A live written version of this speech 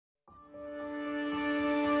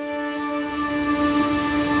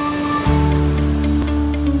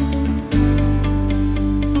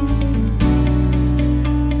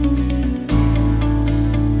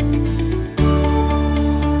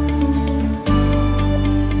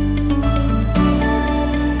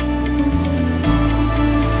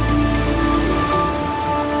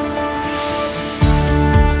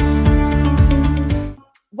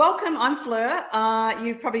Fleur.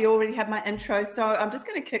 You've probably already had my intro, so I'm just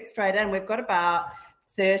going to kick straight in. We've got about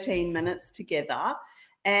 13 minutes together.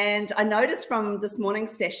 And I noticed from this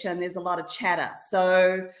morning's session, there's a lot of chatter.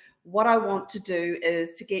 So what I want to do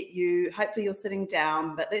is to get you, hopefully you're sitting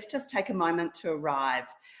down, but let's just take a moment to arrive.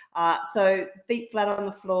 So feet flat on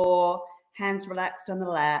the floor, hands relaxed on the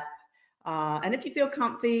lap. And if you feel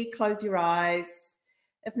comfy, close your eyes.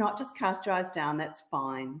 If not, just cast your eyes down, that's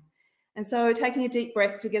fine. And so taking a deep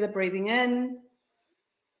breath together, breathing in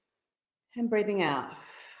and breathing out.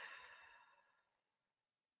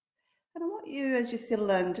 And I want you, as you settle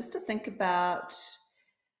in, just to think about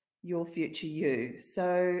your future you.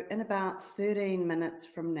 So in about 13 minutes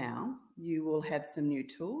from now, you will have some new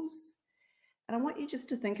tools. And I want you just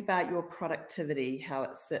to think about your productivity, how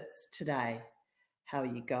it sits today. How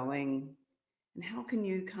are you going? And how can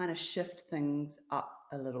you kind of shift things up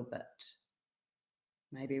a little bit?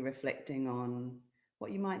 Maybe reflecting on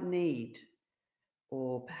what you might need,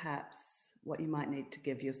 or perhaps what you might need to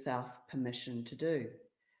give yourself permission to do,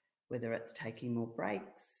 whether it's taking more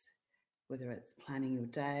breaks, whether it's planning your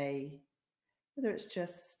day, whether it's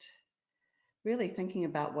just really thinking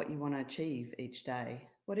about what you want to achieve each day.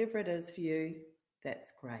 Whatever it is for you,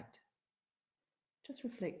 that's great. Just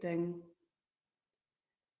reflecting,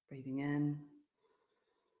 breathing in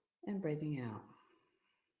and breathing out.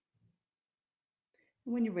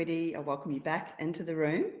 And when you're ready, I welcome you back into the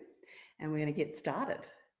room and we're going to get started.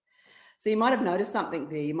 So you might have noticed something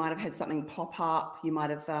there. You might have had something pop up. You might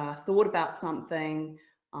have thought about something.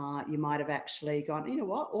 You might have actually gone, you know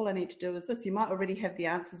what, all I need to do is this. You might already have the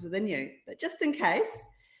answers within you. But just in case,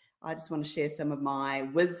 I just want to share some of my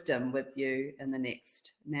wisdom with you in the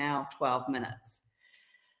next now 12 minutes.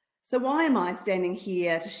 So why am I standing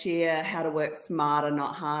here to share how to work smarter,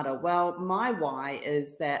 not harder? Well, my why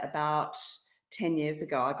is that about 10 years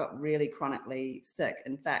ago, I got really chronically sick.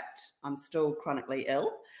 In fact, I'm still chronically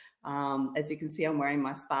ill. As you can see, I'm wearing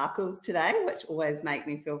my sparkles today, which always make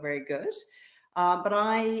me feel very good. But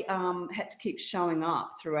I had to keep showing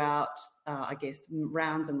up throughout, I guess,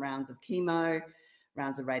 rounds and rounds of chemo,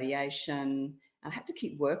 rounds of radiation. I had to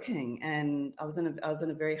keep working, and I was in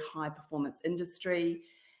a very high performance industry,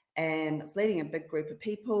 and I was leading a big group of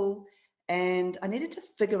people, and I needed to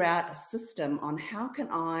figure out a system on how can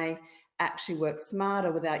I actually work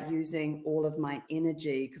smarter without using all of my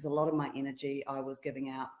energy, because a lot of my energy I was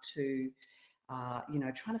giving out to,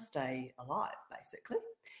 trying to stay alive, basically.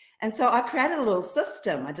 And so I created a little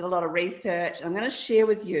system. I did a lot of research, and I'm going to share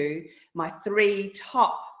with you my 3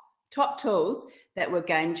 top tools that were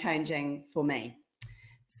game-changing for me.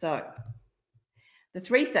 So the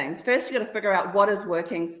 3 things. First, you've got to figure out what is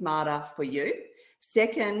working smarter for you.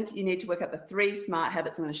 Second, you need to work out the 3 smart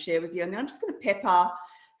habits I'm going to share with you. And then I'm just going to pepper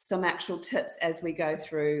some actual tips as we go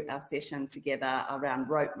through our session together around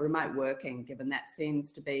remote working, given that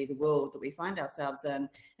seems to be the world that we find ourselves in, and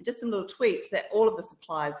just some little tweaks that all of this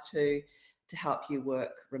applies to help you work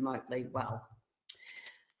remotely well.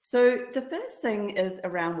 So the first thing is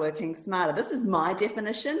around working smarter. This is my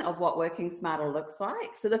definition of what working smarter looks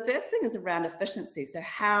like. So the first thing is around efficiency, so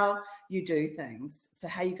how you do things, so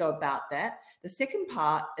how you go about that. The second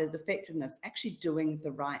part is effectiveness, actually doing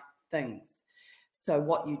the right things. So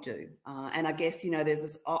what you do. And I guess, there's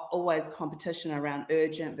this always competition around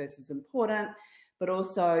urgent versus important, but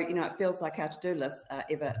also, it feels like our to-do lists are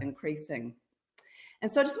ever increasing.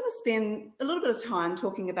 And so I just want to spend a little bit of time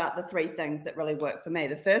talking about the 3 things that really work for me.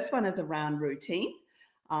 The first one is around routine,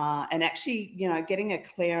 and actually, getting a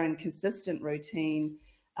clear and consistent routine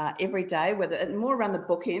every day, whether more around the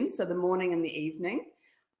bookends, so the morning and the evening.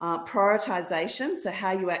 Prioritization, so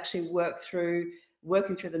how you actually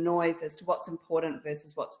working through the noise as to what's important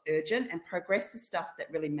versus what's urgent, and progress the stuff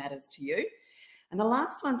that really matters to you. And the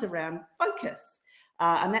last one's around focus,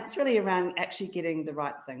 and that's really around actually getting the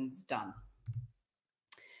right things done.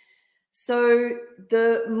 So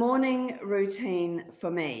the morning routine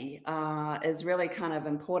for me is really kind of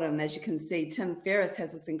important. And as you can see, Tim Ferriss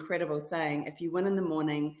has this incredible saying, if you win in the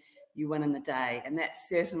morning, you win in the day. And that's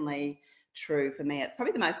certainly true for me. It's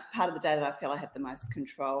probably the most part of the day that I feel I have the most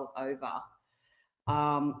control over.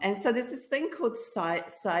 And so there's this thing called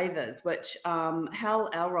savers, which Hal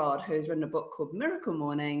Elrod, who's written a book called Miracle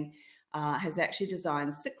Morning, has actually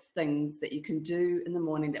designed 6 things that you can do in the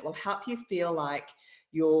morning that will help you feel like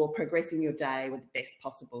you're progressing your day with the best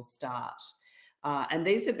possible start. And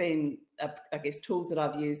these have been, I guess, tools that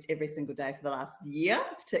I've used every single day for the last year,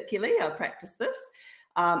 particularly. I practice this.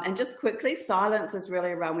 And just quickly, silence is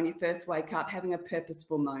really around when you first wake up, having a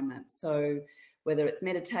purposeful moment. So whether it's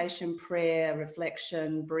meditation, prayer,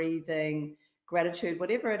 reflection, breathing, gratitude,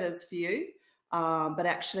 whatever it is for you, but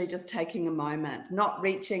actually just taking a moment, not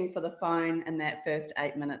reaching for the phone in that first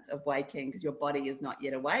 8 minutes of waking because your body is not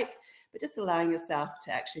yet awake, but just allowing yourself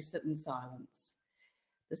to actually sit in silence.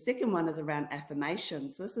 The second one is around affirmation.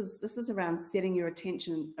 So this is around setting your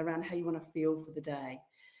attention around how you want to feel for the day.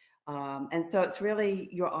 And so it's really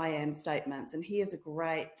your I am statements. And here's a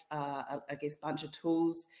great, I guess, bunch of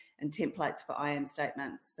tools and templates for I am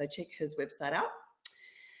statements. So check his website out.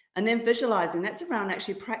 And then visualizing, that's around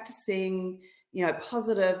actually practicing,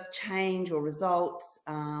 positive change or results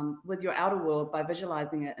with your outer world by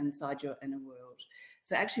visualizing it inside your inner world.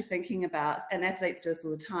 So actually thinking about, and athletes do this all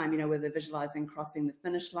the time, where they're visualizing crossing the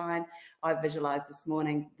finish line. I visualized this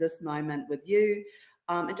morning, this moment with you,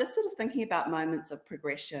 and just sort of thinking about moments of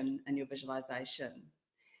progression in your visualization.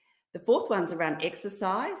 The fourth one's around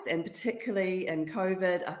exercise, and particularly in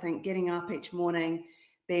COVID, I think getting up each morning,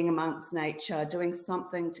 being amongst nature, doing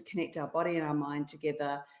something to connect our body and our mind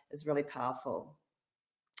together is really powerful.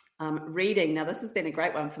 Reading, now this has been a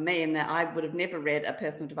great one for me in that I would have never read a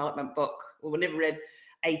personal development book, or never read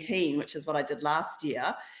 18, which is what I did last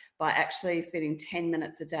year, by actually spending 10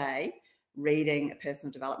 minutes a day reading a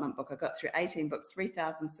personal development book. I got through 18 books,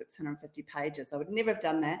 3,650 pages. I would never have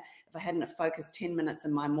done that if I hadn't focused 10 minutes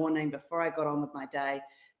in my morning before I got on with my day,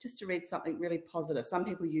 just to read something really positive. Some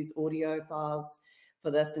people use audio files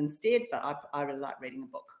for this instead, but I really like reading a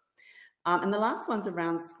book. And the last one's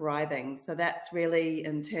around scribing. So that's really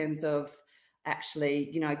in terms of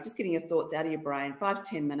actually, just getting your thoughts out of your brain, 5 to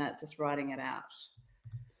 10 minutes, just writing it out.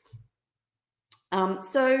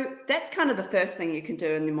 So that's kind of the first thing you can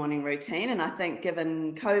do in the morning routine. And I think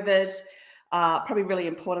given COVID, probably really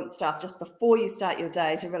important stuff just before you start your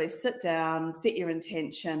day to really sit down, set your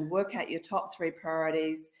intention, work out your top 3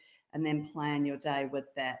 priorities, and then plan your day with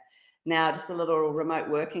that. Now, just a little remote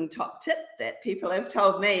working top tip that people have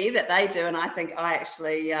told me that they do, and I think I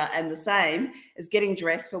actually am the same, is getting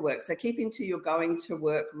dressed for work. So keeping to your going to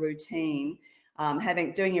work routine,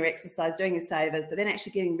 doing your exercise, doing your savers, but then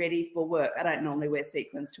actually getting ready for work. I don't normally wear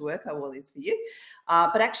sequins to work. I wore these for you.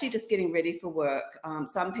 But actually just getting ready for work.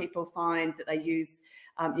 Some people find that they use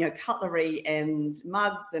cutlery and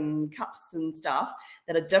mugs and cups and stuff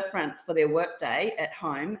that are different for their work day at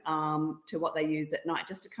home to what they use at night,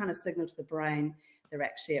 just to kind of signal to the brain they're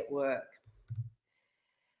actually at work.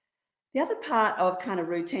 The other part of kind of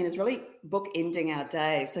routine is really bookending our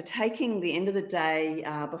day. So taking the end of the day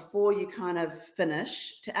before you kind of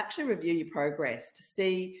finish to actually review your progress, to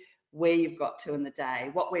see where you've got to in the day,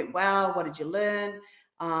 what went well, what did you learn,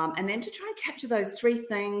 and then to try and capture those 3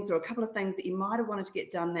 things or a couple of things that you might have wanted to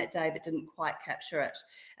get done that day but didn't quite capture it,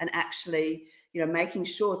 and actually making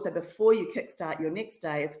sure so before you kickstart your next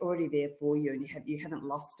day it's already there for you and you haven't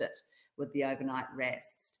lost it with the overnight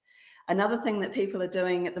rest. Another thing that people are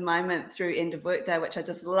doing at the moment through end of work day, which I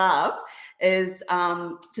just love, is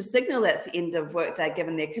to signal that's the end of work day,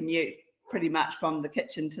 given their commutes pretty much from the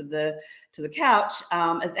kitchen to the couch,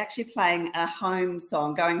 is actually playing a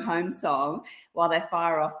going home song while they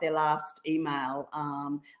fire off their last email.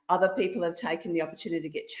 Other people have taken the opportunity to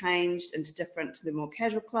get changed into to the more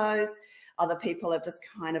casual clothes. Other people have just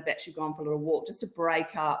kind of actually gone for a little walk just to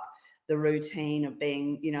break up the routine of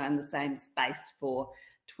being, in the same space for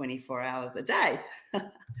 24 hours a day.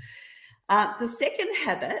 The second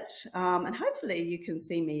habit, and hopefully you can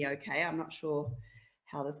see me okay, I'm not sure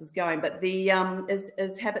how this is going, but the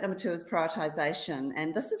is habit number 2 is prioritization.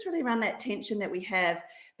 And this is really around that tension that we have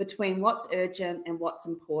between what's urgent and what's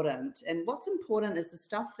important. And what's important is the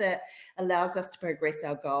stuff that allows us to progress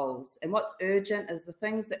our goals. And what's urgent is the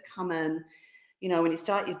things that come in, when you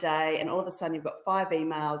start your day and all of a sudden you've got 5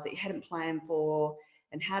 emails that you hadn't planned for.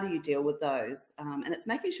 And how do you deal with those? And it's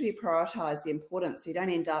making sure you prioritize the importance so you don't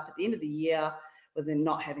end up at the end of the year with them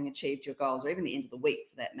not having achieved your goals, or even the end of the week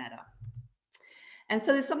for that matter. And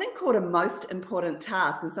so there's something called a most important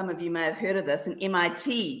task, and some of you may have heard of this, an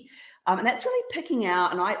MIT. And that's really picking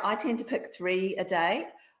out, and I tend to pick 3 a day,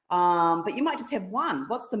 but you might just have 1.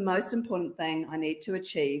 What's the most important thing I need to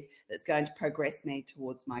achieve that's going to progress me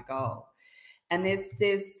towards my goal? And there's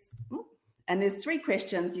 3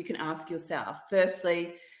 questions you can ask yourself.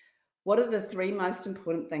 Firstly, what are the 3 most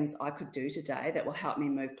important things I could do today that will help me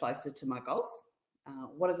move closer to my goals?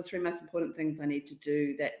 What are the 3 most important things I need to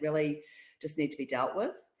do that really just need to be dealt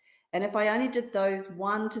with? And if I only did those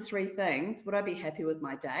 1 to 3 things, would I be happy with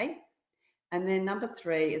my day? And then number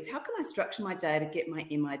 3 is, how can I structure my day to get my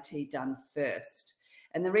MIT done first?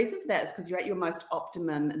 And the reason for that is because you're at your most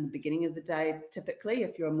optimum in the beginning of the day, typically,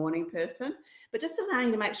 if you're a morning person, but just allowing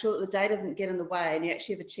you to make sure that the day doesn't get in the way and you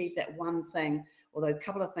actually have achieved that 1 thing or those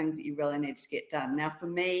couple of things that you really need to get done. Now, for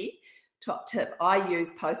me, top tip, I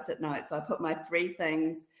use Post-it notes. So I put my 3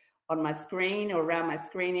 things on my screen or around my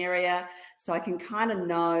screen area, so I can kind of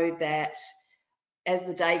know that as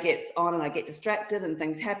the day gets on and I get distracted and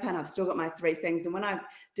things happen, I've still got my 3 things. And when I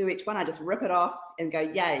do each one, I just rip it off and go,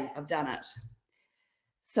 yay, I've done it.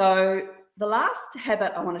 So the last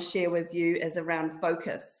habit I want to share with you is around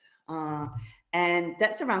focus. And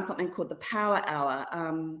that's around something called the Power Hour,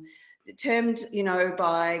 termed,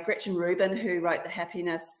 by Gretchen Rubin, who wrote the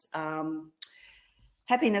Happiness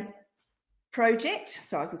Project.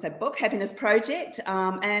 So I was going to say book, Happiness Project.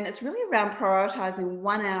 And it's really around prioritizing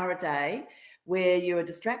 1 hour a day where you are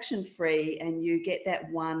distraction free and you get that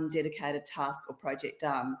one dedicated task or project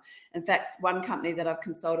done. In fact, one company that I've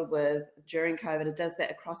consulted with during COVID does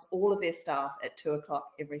that across all of their staff at 2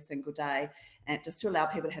 o'clock every single day, and just to allow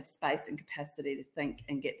people to have space and capacity to think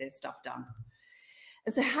and get their stuff done.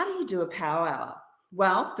 And so how do you do a power hour?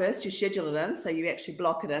 Well, first you schedule it in, so you actually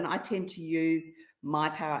block it in. I tend to use my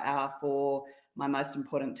power hour for my most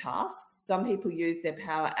important tasks. Some people use their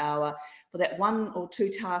power hour for that 1 or 2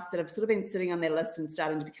 tasks that have sort of been sitting on their list and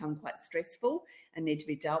starting to become quite stressful and need to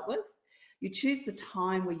be dealt with. You choose the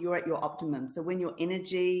time where you're at your optimum. So when your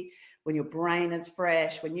energy, when your brain is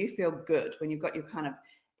fresh, when you feel good, when you've got your kind of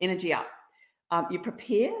energy up, you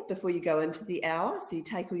prepare before you go into the hour. So you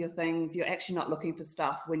take all your things, you're actually not looking for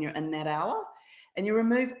stuff when you're in that hour, and you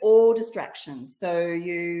remove all distractions. So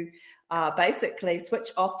you basically switch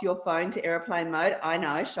off your phone to airplane mode. I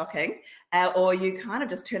know, shocking. Or you kind of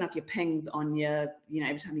just turn off your pings on your,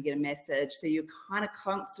 every time you get a message. So you're kind of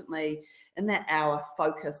constantly in that hour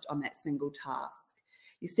focused on that single task.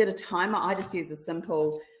 You set a timer. I just use a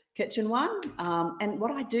simple kitchen one. And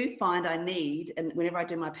what I do find I need, and whenever I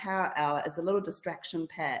do my power hour, is a little distraction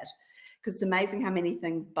pad. Because it's amazing how many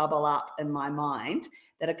things bubble up in my mind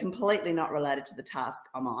that are completely not related to the task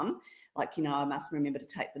I'm on. Like, I must remember to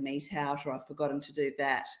take the meat out, or I've forgotten to do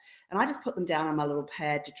that. And I just put them down on my little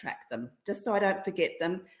pad to track them, just so I don't forget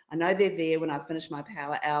them. I know they're there when I finish my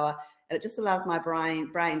power hour, and it just allows my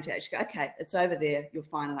brain to actually go, okay, it's over there, you're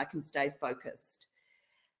fine, and I can stay focused.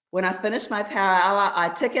 When I finish my power hour, I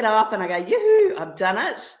tick it off and I go, yoo-hoo, I've done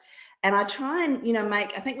it. And I try and,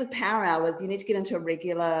 I think with power hours, you need to get into a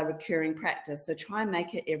regular recurring practice. So try and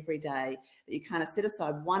make it every day that you kind of set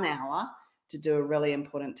aside 1 hour to do a really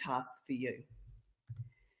important task for you.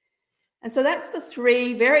 And so that's the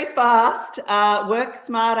 3 very fast work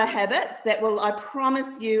smarter habits that will, I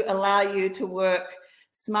promise you, allow you to work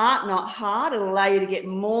smart, not hard. It'll allow you to get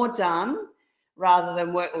more done rather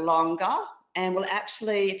than work longer. And will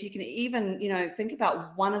actually, if you can even, think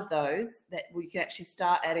about one of those that we can actually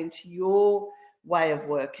start adding to your way of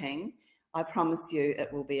working, I promise you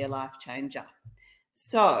it will be a life changer.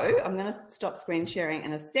 So I'm going to stop screen sharing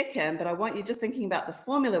in a second, but I want you, just thinking about the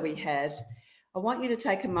formula we had, I want you to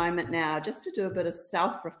take a moment now just to do a bit of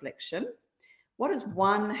self-reflection. What is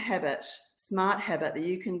one habit, smart habit, that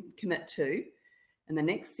you can commit to in the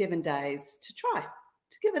next 7 days to try,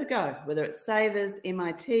 to give it a go, whether it's savers,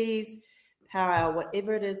 MITs, power hour,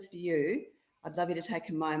 whatever it is for you. I'd love you to take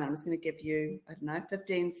a moment. I'm just going to give you,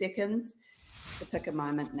 15 seconds to pick a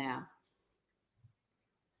moment now.